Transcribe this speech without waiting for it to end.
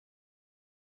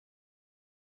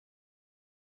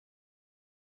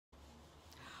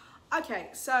Okay,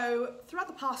 so throughout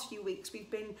the past few weeks,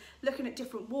 we've been looking at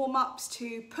different warm-ups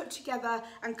to put together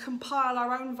and compile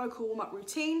our own vocal warm-up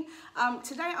routine.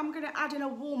 Today, I'm going to add in a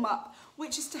warm-up,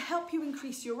 which is to help you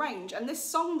increase your range. And this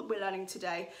song that we're learning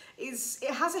today, it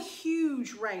has a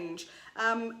huge range.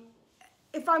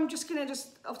 If I'm just gonna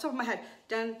off the top of my head,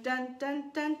 dun dun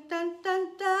dun dun dun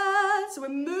dun dun. So we're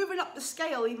moving up the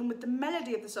scale even with the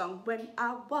melody of the song. When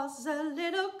I was a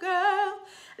little girl,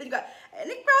 and then you go, and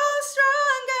it grows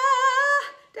stronger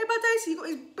day by day. So you've got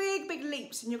these big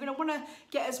leaps, and you're gonna wanna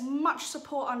get as much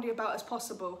support under your belt as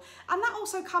possible. And that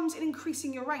also comes in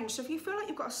increasing your range. So if you feel like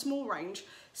you've got a small range,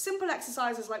 simple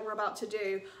exercises like we're about to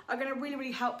do are gonna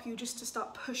really help you just to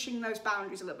start pushing those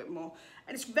boundaries a little bit more.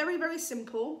 And it's very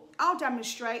simple. I'll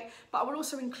demonstrate, but I will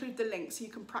also include the link so you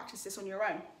can practice this on your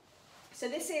own. So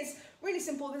this is really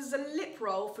simple. This is a lip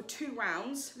roll for 2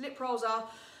 rounds. Lip rolls are,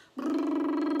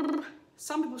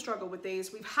 some people struggle with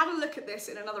these. We've had a look at this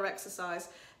in another exercise.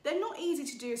 They're not easy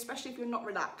to do, especially if you're not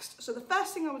relaxed. So the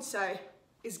first thing I would say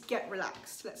is get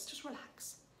relaxed. Let's just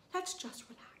relax. Let's just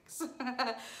relax.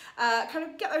 Kind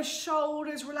of get those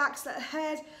shoulders relaxed, that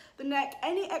head, the neck,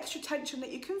 any extra tension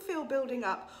that you can feel building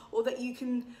up or that you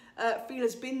can feel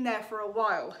has been there for a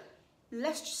while.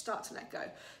 Let's just start to let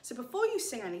go. So before you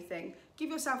sing anything, give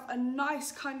yourself a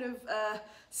nice kind of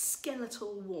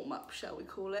skeletal warm-up, shall we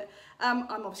call it. I'm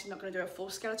obviously not going to do a full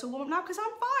skeletal warm-up now because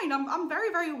I'm fine. I'm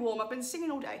very warm. I've been singing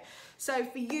all day. So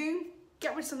for you,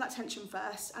 get rid of some of that tension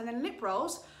first, and then lip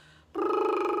rolls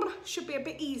should be a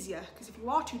bit easier because if you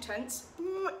are too tense,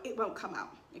 it won't come out.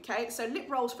 Okay, so lip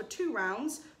rolls for 2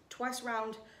 rounds, twice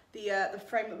around the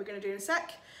frame that we're going to do in a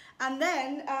sec, and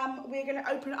then we're going to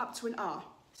open it up to an R.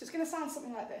 So it's going to sound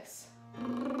something like this.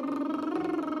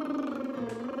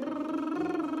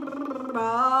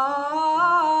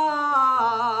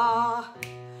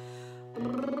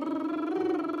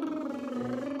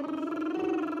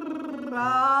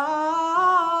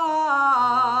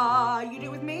 You do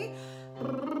it with me?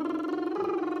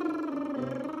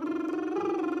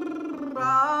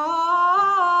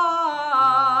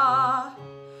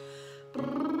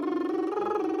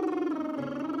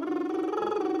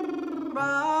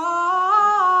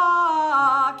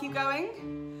 Keep going.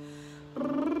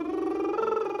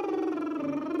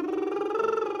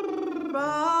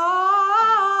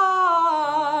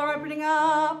 Opening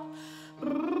up.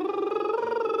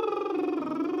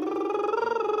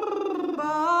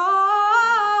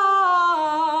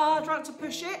 Try to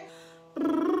push it.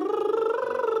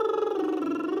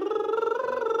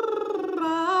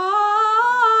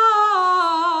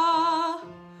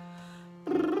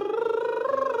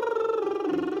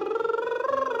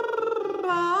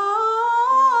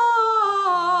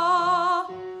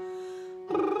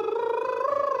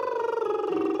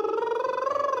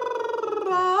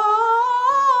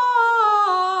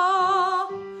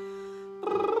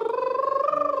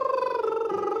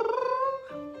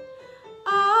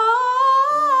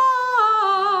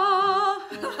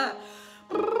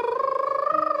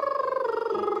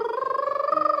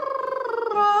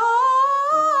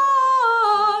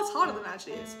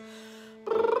 Is.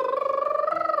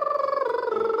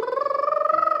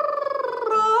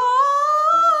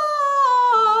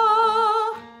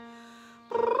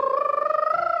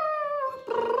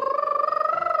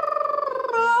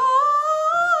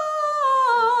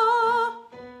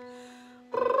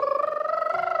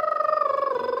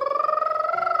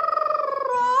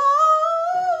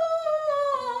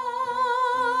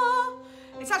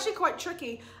 It's actually quite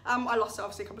tricky. I lost it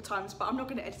obviously a couple of times, but I'm not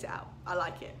going to edit it out. I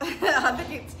like it. I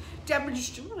think it's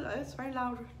it's a very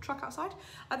loud truck outside.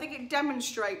 I think it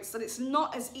demonstrates that it's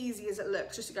not as easy as it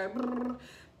looks just to go brrr.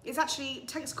 It actually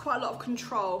takes quite a lot of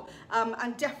control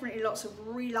and definitely lots of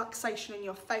relaxation in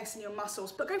your face and your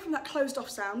muscles. But go from that closed off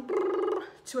sound brrr,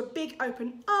 to a big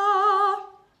open ah.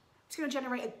 It's going to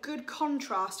generate a good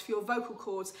contrast for your vocal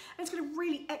cords, and it's going to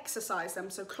really exercise them.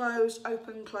 So closed,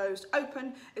 open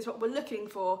is what we're looking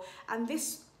for. And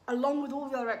this, along with all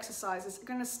the other exercises, are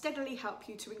going to steadily help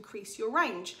you to increase your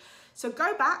range. So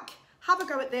go back, have a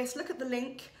go at this, look at the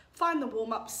link, find the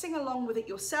warm-up, sing along with it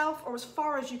yourself or as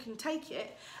far as you can take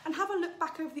it, and have a look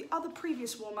back over the other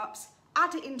previous warm-ups,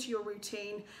 add it into your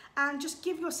routine, and just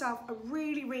give yourself a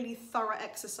really thorough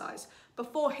exercise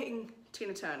before hitting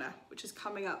Tina Turner, which is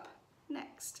coming up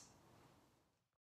next.